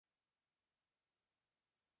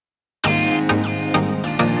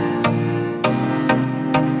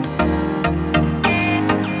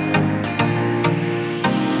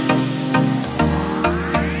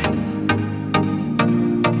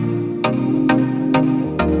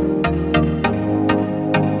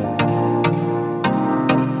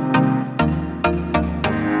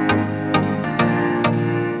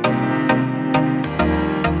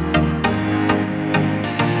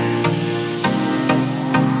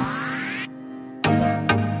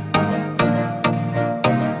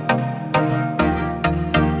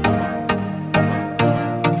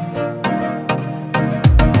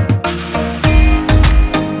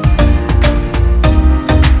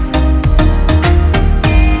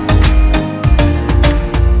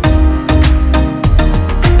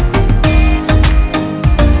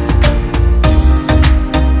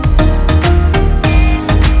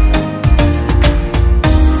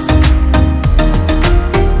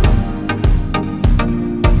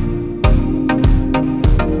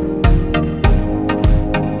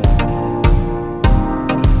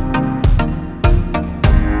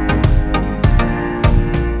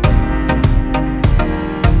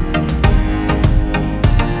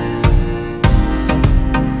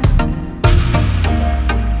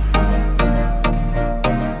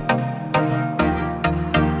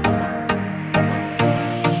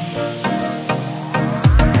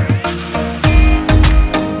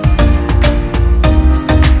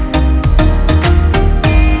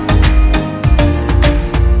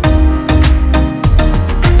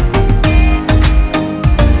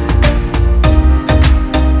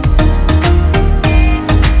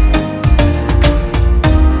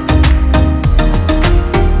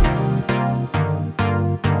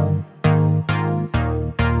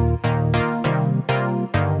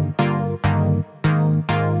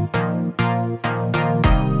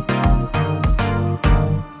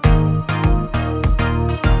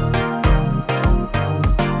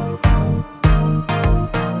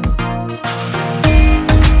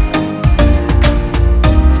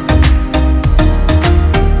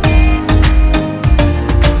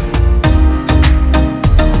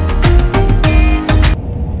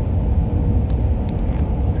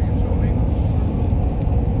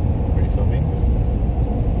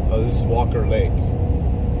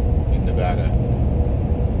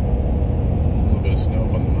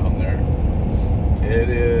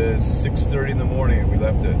6:30 in the morning. We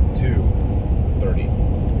left at 2:30.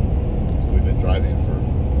 So we've been driving for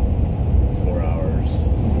 4 hours.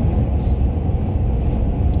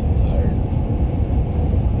 I'm tired.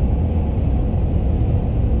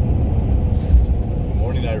 Good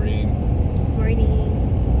morning, Irene. Morning.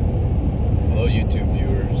 Hello, YouTube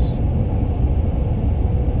viewers.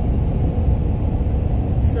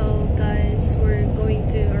 So guys, we're going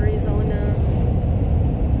to Arizona.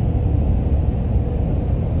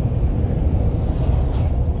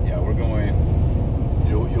 Yeah, we're going.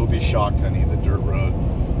 You'll be shocked, honey. The dirt road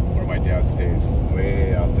where my dad stays,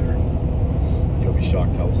 way out there. You'll be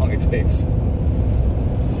shocked how long it takes.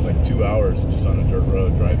 It's like 2 hours just on a dirt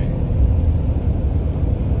road driving.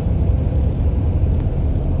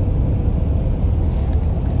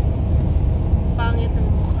 Pangit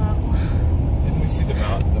ang mukha ko. Didn't we see the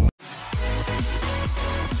mountain?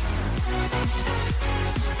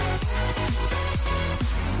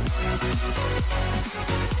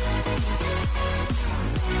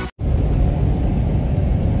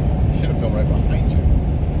 You should have filmed right behind you.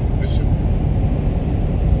 Bishop.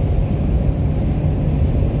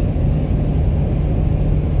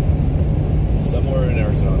 Somewhere in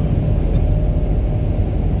Arizona.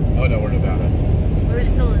 Oh no, we're in Nevada. We're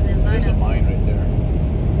still in Nevada. There's a mine right there.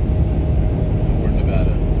 Somewhere in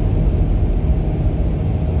Nevada.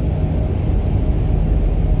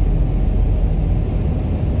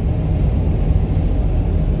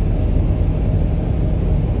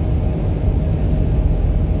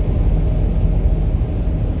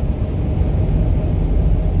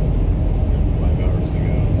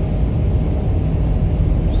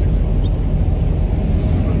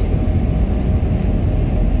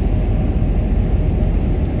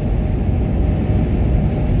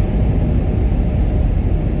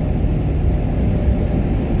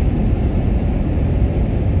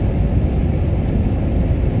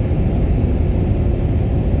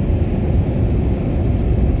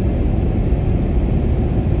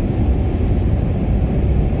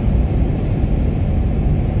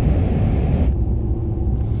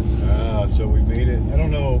 So we made it. I don't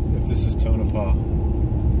know if this is Tonopah.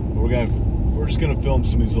 We're just gonna film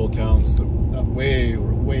some of these old towns, way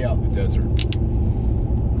out in the desert.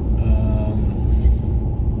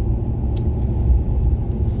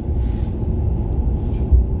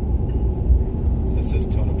 This is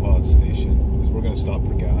Tonopah Station because we're gonna stop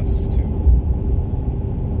for gas too.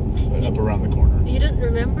 But up around the corner. You don't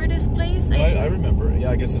remember this place? I remember.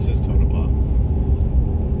 Yeah, I guess this is Tonopah.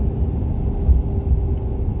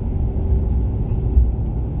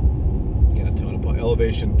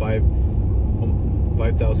 Elevation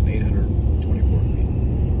 5,824 feet.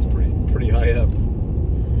 It's pretty high up.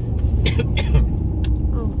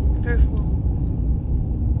 Oh, careful.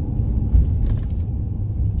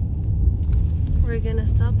 We're gonna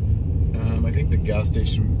stop. I think the gas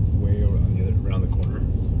station way around the corner.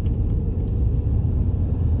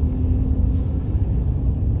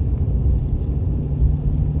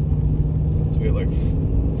 So we got like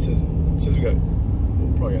it says we got.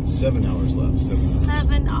 Probably got 7 hours left.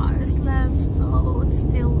 7 hours left. Oh, it's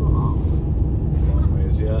still long. Long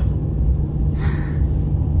ways, yeah.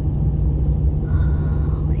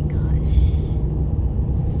 Oh my gosh.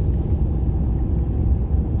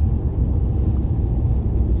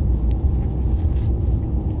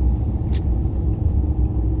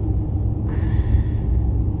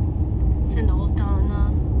 It's an old town,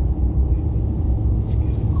 huh?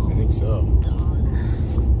 I think so.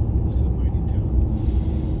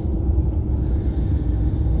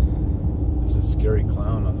 Scary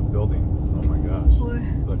clown on the building. Oh my gosh. Where?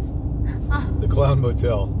 Look. The Clown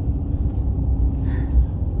Motel.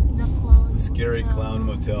 The clown. The scary motel. Clown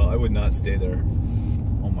Motel. I would not stay there.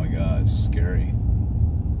 Oh my god, it's scary.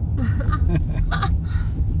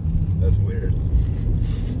 That's weird.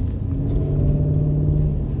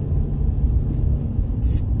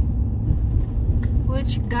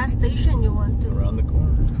 Which gas station you want to Around the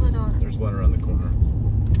corner. put on? There's one around the corner.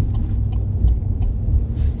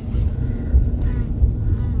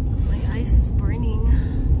 Is burning.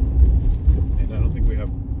 And I don't think we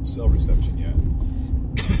have cell reception yet.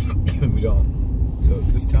 We don't. So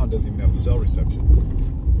this town doesn't even have cell reception.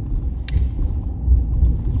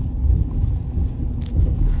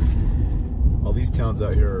 All these towns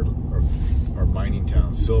out here are mining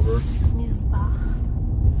towns. Silver. Misbah.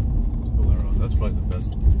 Bolero. That's probably the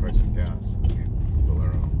best price of gas.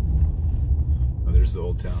 Bolero. Oh, there's the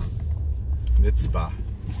old town. Mitzvah.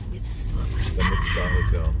 The Mitzvah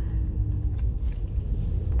Hotel.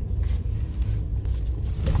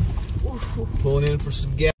 Pulling in for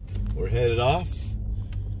some gas. We're headed off.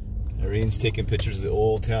 Irene's taking pictures of the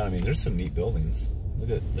old town. I mean, there's some neat buildings.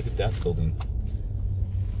 Look at that building.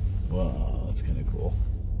 Wow, that's kind of cool.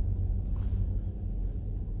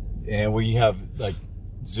 And we have like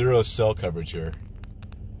 0 cell coverage here.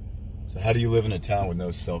 So how do you live in a town with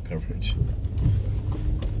no cell coverage?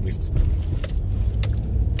 At least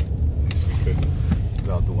we couldn't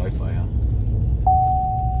without the Wi-Fi, huh?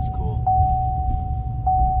 That's cool.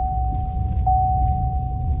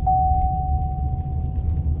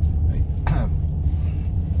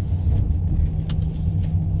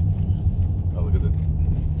 Oh,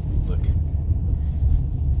 look.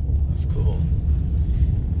 That's cool.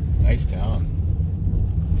 Nice town.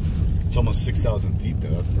 It's almost 6,000 feet though,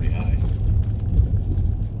 that's pretty high.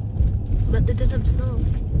 But they didn't have snow.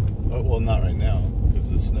 Oh, well, not right now, because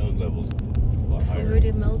the snow level's a lot higher. It's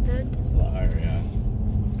already melted? It's a lot higher, yeah.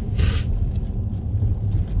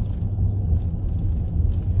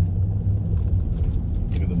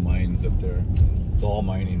 Look at the mines up there. It's all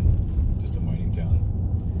mining, just a mining town.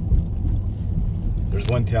 There's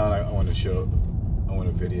one town I want to show, I want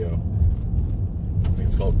a video. I think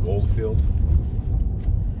it's called Goldfield.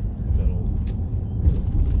 That old.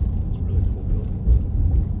 It's really cool buildings.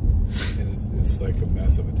 And it's like a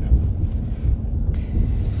mess of a town.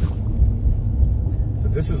 So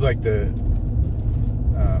this is like the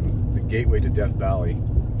gateway to Death Valley,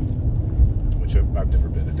 which I've never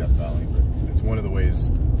been to Death Valley, but it's one of the ways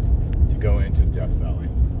to go into Death Valley.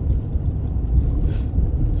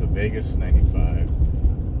 So Vegas 95,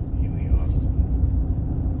 Healy, Austin.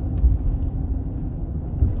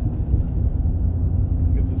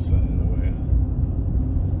 Get the sun in the way.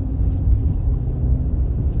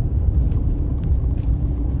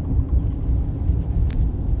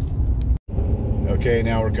 Okay,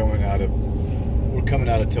 now we're coming out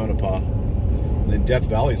of Tonopah, and then Death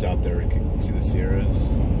Valley's out there. You can see the Sierras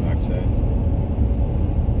on the backside.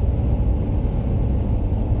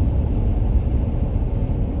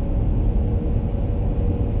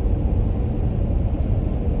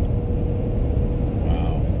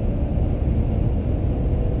 Wow.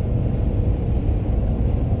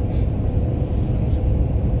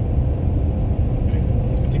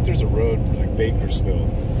 I think there's a road for like Bakersfield.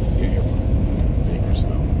 Get here from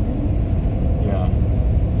Bakersfield. Yeah.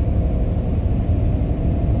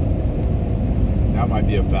 That might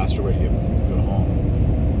be a faster way to go home.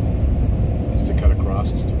 Is to cut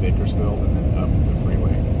across to Bakersfield and then up the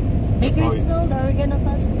freeway. Bakersfield? Are we gonna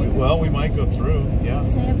pass Bakersfield? Well, we might go through, yeah.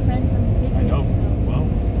 Because I have a friend from Bakersfield. I know. Well,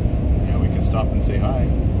 yeah, we can stop and say hi.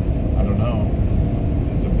 I don't know.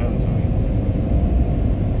 It depends, honey.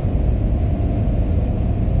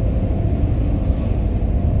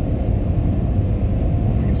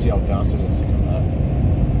 We can see how fast it is to come up.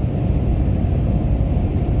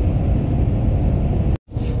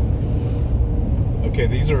 Okay,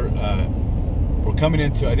 these are, we're coming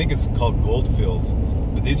into, I think it's called Goldfield,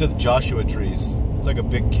 but these are the Joshua trees. It's like a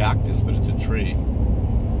big cactus, but it's a tree.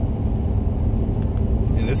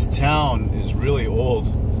 And this town is really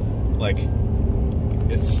old. Like,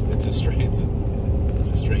 it's a strange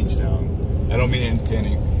town. I don't mean to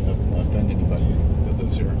offend anybody that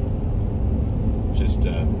lives here. Just,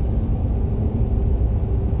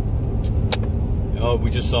 oh, we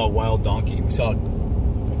just saw a wild donkey. We saw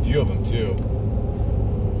a few of them too.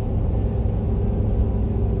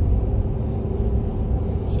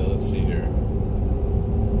 So let's see here.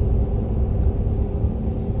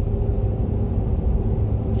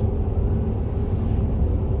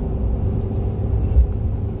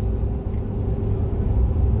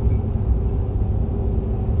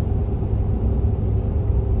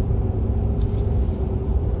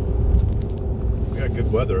 We got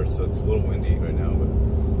good weather, so it's a little windy right now, but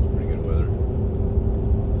it's pretty good weather.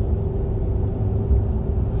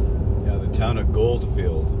 Yeah, the town of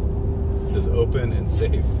Goldfield. It says open and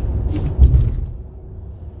safe.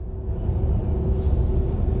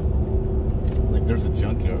 Like there's a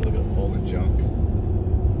junkyard. Look at all the junk.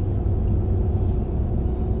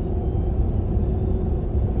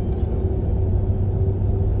 So,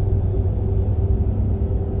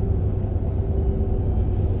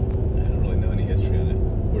 I don't really know any history on it.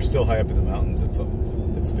 We're still high up in the mountains. It's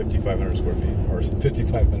 5,500 square feet, or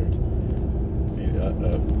 5,500 feet.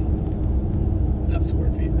 Not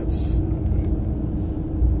square feet. That's.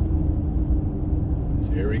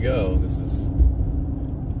 So here we go. It's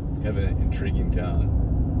kind of an intriguing town.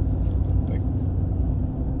 Like,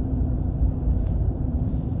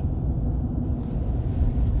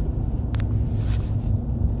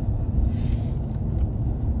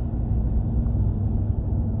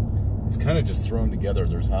 it's kind of just thrown together.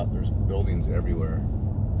 There's buildings everywhere.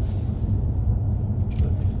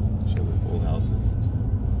 Look, show the old houses and stuff.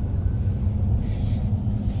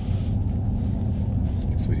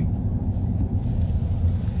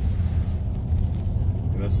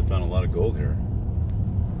 must have found a lot of gold here.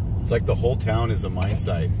 It's like the whole town is a mine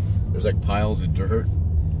site. There's like piles of dirt.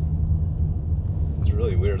 It's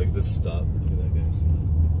really weird. Look at this stop. Look at that, guys.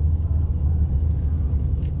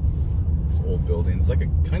 There's old buildings, like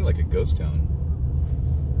kind of like a ghost town.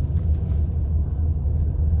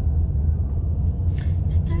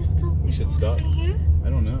 Is there still We should people stop. living here? I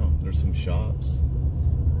don't know. There's some shops.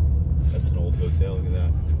 That's an old hotel. Look at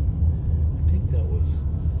that. I think that was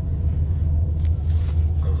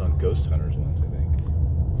on Ghost Hunters once, I think.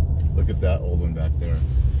 Look at that old one back there.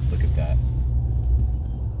 Look at that.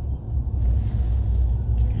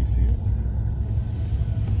 Can you see it?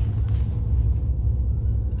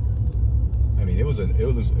 I mean, it was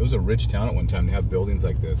a rich town at one time to have buildings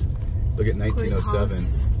like this. Look at 1907.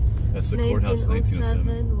 Courthouse. That's the courthouse,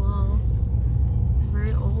 1907. Wow, it's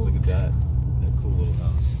very old. Look at that cool little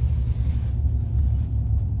house.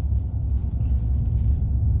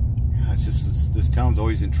 Yeah, it's just this town's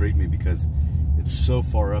always intrigued me because it's so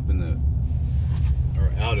far up in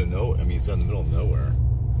or out of nowhere. I mean, it's out in the middle of nowhere.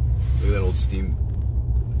 Look at that old steam.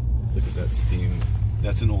 Look at that steam.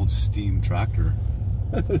 That's an old steam tractor.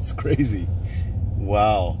 It's crazy.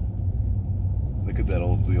 Wow. Look at that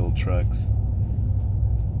the old trucks.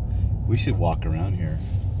 We should walk around here.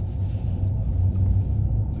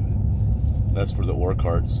 That's for the ore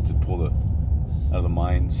carts to pull out of the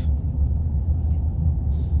mines.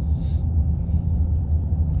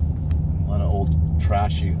 A lot of old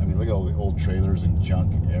trashy. I mean, look at all the old trailers and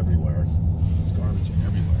junk everywhere. There's garbage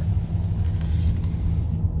everywhere.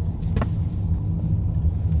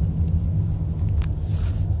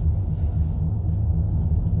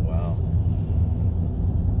 Wow.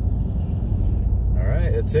 All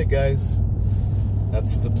right, that's it, guys.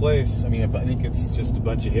 That's the place. I mean, I think it's just a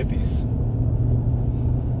bunch of hippies.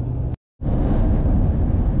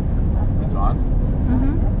 Is it on?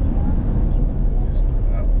 Mm-hmm.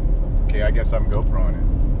 Okay, I guess I'm GoProing it.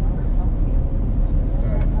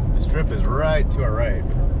 The strip is right to our right. I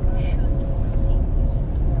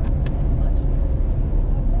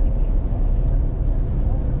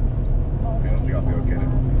don't think I'll be able to get it.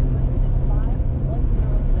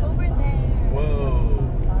 Over there. Whoa.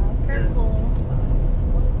 Careful.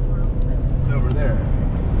 It's over there.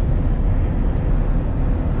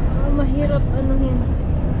 Oh, mahirap anuhin.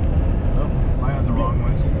 Oh, am I on the wrong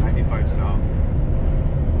one? This is 95 south.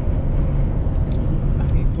 I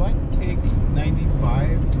mean, do I take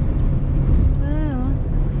 95? Wow.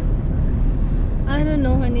 I don't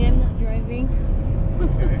know, honey. I'm not driving.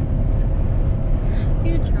 Okay.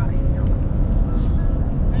 You drive.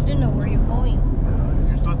 I don't know where you're going.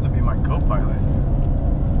 You're supposed to be my co-pilot.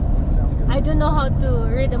 I don't know how to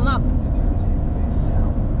read the map.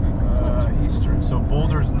 Eastern. So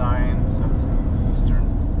Boulder's 9, so that's Eastern.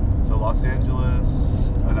 So Los Angeles.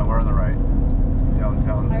 Oh no, we're on the right.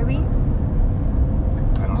 Downtown. Are we? I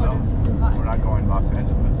don't know. That's too hot. We're not going Los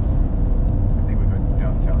Angeles. I think we go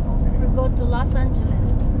downtown. We go to Los Angeles.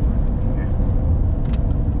 Okay.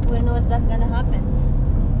 When was that gonna happen?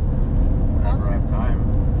 Whenever I have time.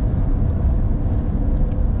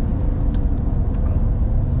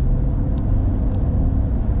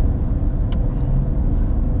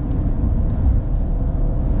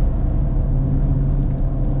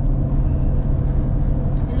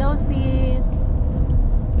 Hello, sis.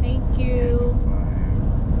 Thank you.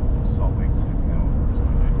 95. Salt Lake City. No, where's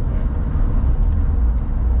my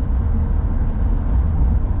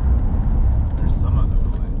 95? There's some of the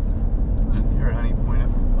buildings there. Here, honey, point up.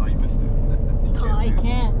 Oh, you missed it. You can't Oh, I see it.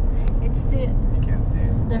 can't. It's too. You can't see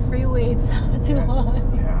it. The freeway is too hot.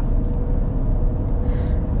 Yeah.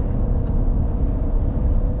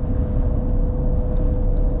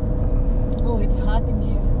 Oh, it's hot in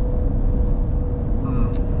here.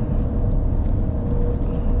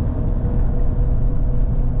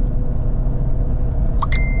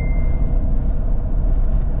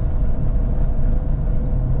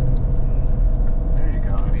 There you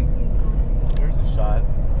go, honey. There's a shot of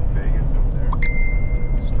Vegas over there.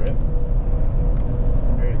 The strip.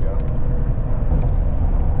 There you go.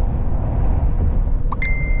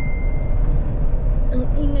 Ang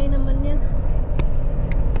ingay naman yan.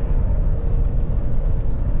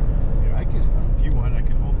 Here, if you want, I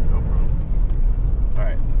can hold the GoPro.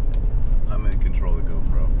 Alright. I'm going to control the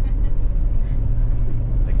GoPro.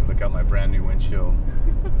 I can look out my brand new windshield.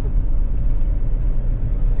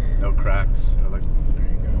 No cracks. Oh, look. There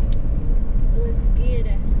you go. Looks good.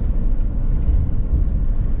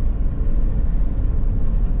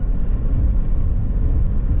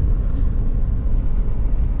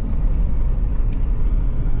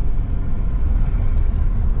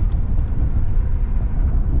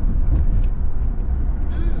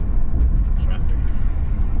 Traffic.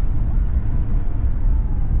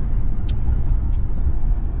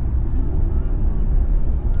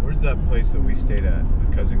 place that we stayed at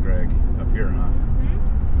with Cousin Greg up here, huh?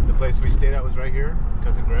 Hmm? The place we stayed at was right here,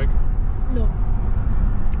 Cousin Greg? No.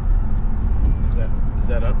 Is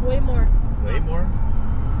that up? Way more. Way more?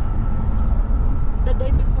 The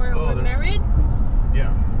day before Oh, we're married?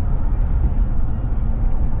 Yeah.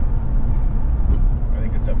 I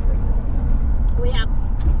think it's up further. Way up.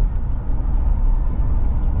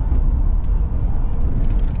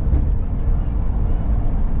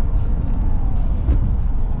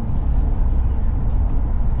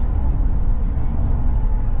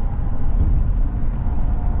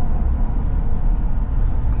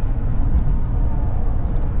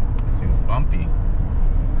 Seems bumpy.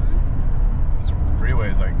 This freeway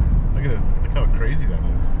is like, look how crazy that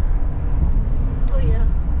is. Oh yeah.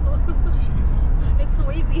 Jeez. It's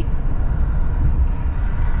wavy.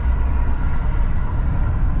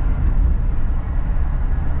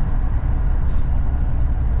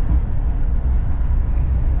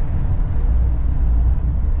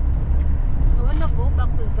 I wanna go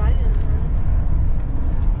back to Zion.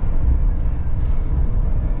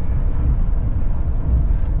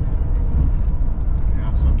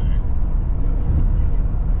 Yeah, someday.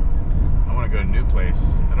 I want to go to a new place.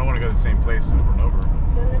 I don't want to go to the same place over and over.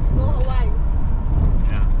 Then let's go Hawaii.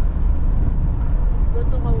 Yeah. Let's go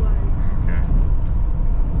to Hawaii. Okay.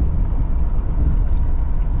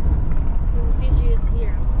 When CG is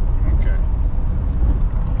here. Okay.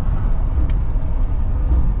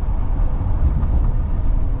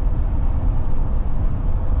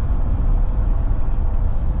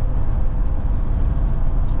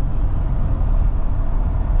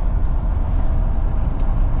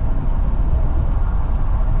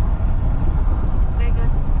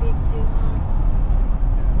 Vegas is big too, huh?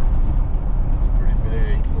 It's pretty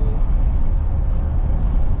big. Cool.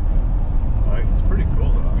 It's pretty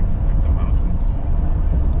cool though. I like the mountains.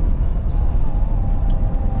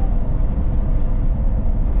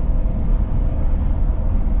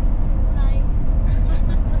 Nice.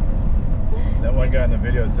 That one guy in the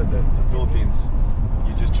video said that the Philippines,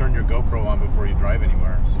 you just turn your GoPro on before you drive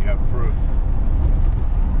anywhere, so you have proof.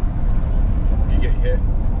 If you get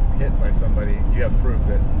hit by somebody, you have proof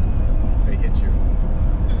that they hit you.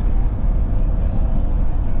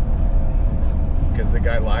 Because the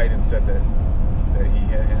guy lied and said that he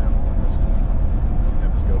hit him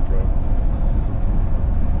on his GoPro.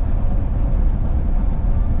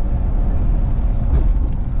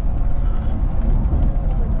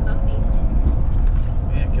 It's bumpy.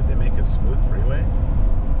 Man, can they make a smooth freeway?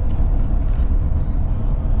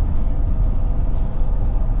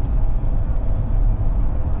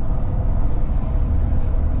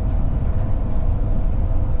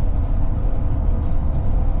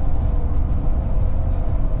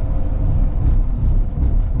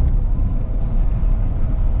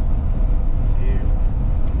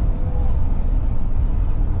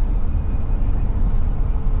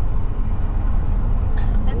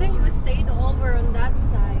 I think we stayed over on that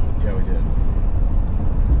side. Yeah, we did.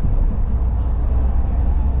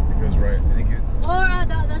 It goes right. I think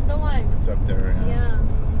That's the one. it's up there. Yeah.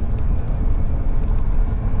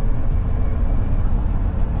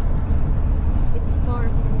 It's far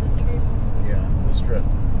from the trip. Yeah, the strip.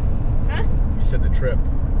 Huh? You said the trip.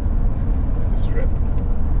 It's the strip.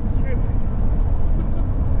 Trip.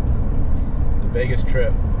 The Vegas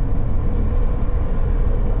trip.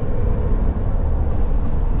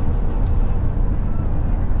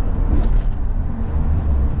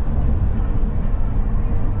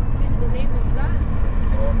 What is the name of that?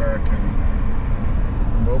 All American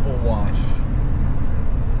Mobile Wash.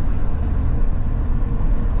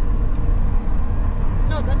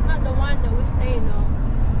 No, that's not the one that we stay in. No.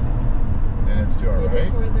 Then it's to our A little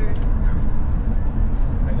right. further.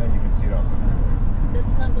 I know you can see it off the freeway.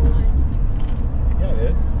 That's not the one. Yeah,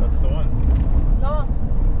 it is. That's the one. No.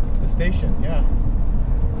 The station. Yeah.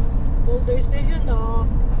 Boulder Station? No.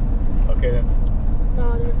 Okay, that's.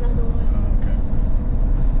 No, that's not the one.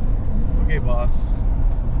 Okay. Okay, boss.